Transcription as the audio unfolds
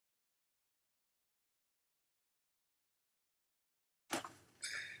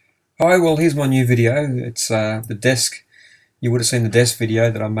Hi, well here's my new video. It's the desk. You would have seen the desk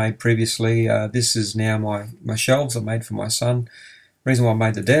video that I made previously. This is now my shelves I made for my son. The reason why I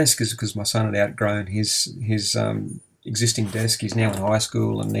made the desk is because my son had outgrown his existing desk. He's now in high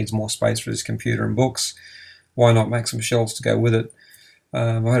school and needs more space for his computer and books. Why not make some shelves to go with it?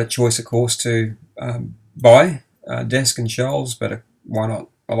 I had a choice, of course, to buy a desk and shelves, but why not?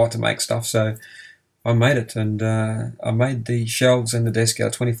 I like to make stuff, so I made it, and I made the shelves and the desk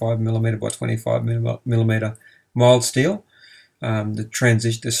out of 25mm by 25mm mild steel.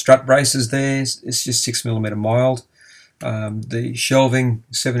 The strut braces there, it's just 6mm mild. The shelving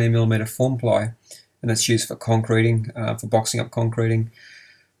 70mm form ply, and it's used for concreting, for boxing up concreting.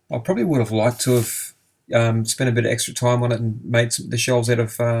 I probably would have liked to have spent a bit of extra time on it and made the shelves out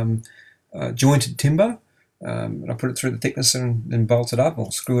of jointed timber. And I put it through the thickness and bolt it up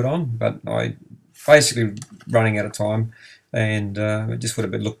or screw it on, but I basically running out of time, and it just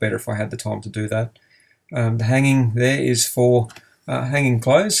would have looked better if I had the time to do that. The hanging there is for hanging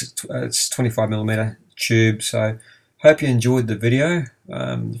clothes. It's 25mm tube. So hope you enjoyed the video.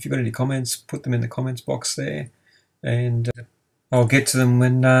 If you've got any comments, put them in the comments box there, and I'll get to them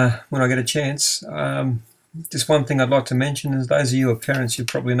when I get a chance. Just one thing I'd like to mention is, those of you who are parents, you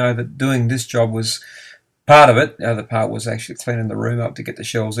probably know that doing this job was part of it. The other part was actually cleaning the room up to get the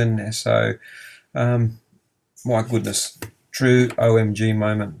shelves in there. So my goodness, true OMG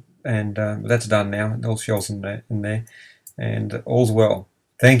moment. And that's done now. All shelves in there, and all's well.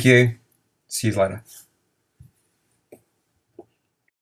 Thank you. See you later.